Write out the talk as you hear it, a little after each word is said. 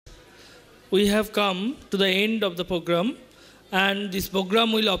we have come to the end of the program, and this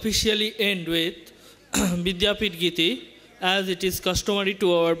program will officially end with Vidyapith Geeti, as it is customary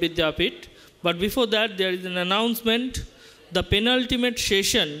to our Vidyapith. But before that, there is an announcement. The penultimate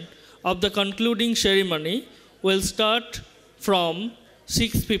session of the concluding ceremony will start from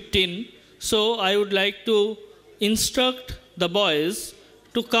 6:15. So I would like to instruct the boys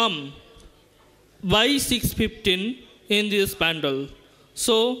to come by 6:15 in this pandal.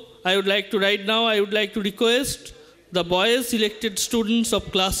 So I would like to request the boys selected students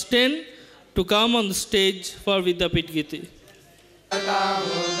of class 10 to come on the stage for Vidyapith Geeti.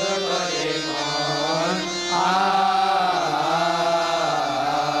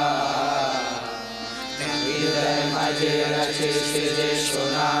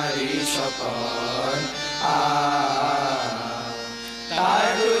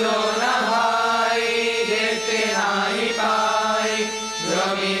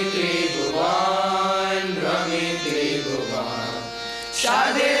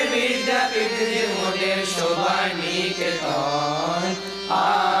 Shadir Vidyapith moder shobhar niketon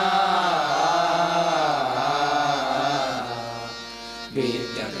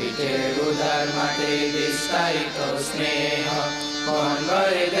Vidyapither udar mate bistarito sneha mon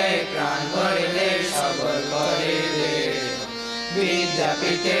bhare de pran bhare de sabal bhare de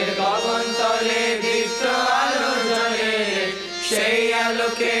Vidyapither gagantale dipro alo jale sei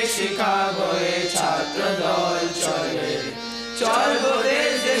aloke shikhabo e chhatra dol chale চলবো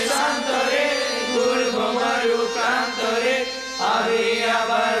দেশ দেশান্তরে ঘুরব মারু প্রান্তরে আবি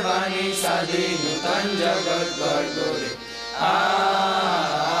আবার বাণী স্বাধীন নূতন জগৎ গড়ে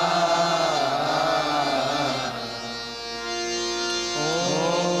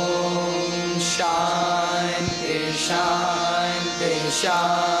ওম শান্তি শান্তি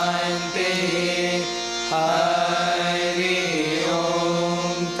শান্তি হরি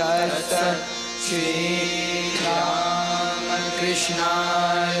ওম তৎসৎ Shri Krishna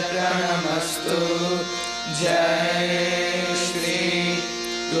Pranamastu Jai Shri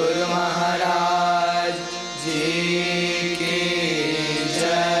Guru Maharaj Ji Ki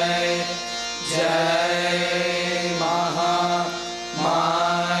Jai Jai Maha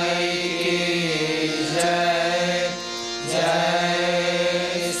Mai Ki Jai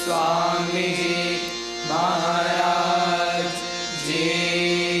Jai Swami Maharaj Ji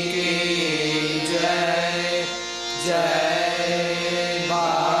Ki Jai Jai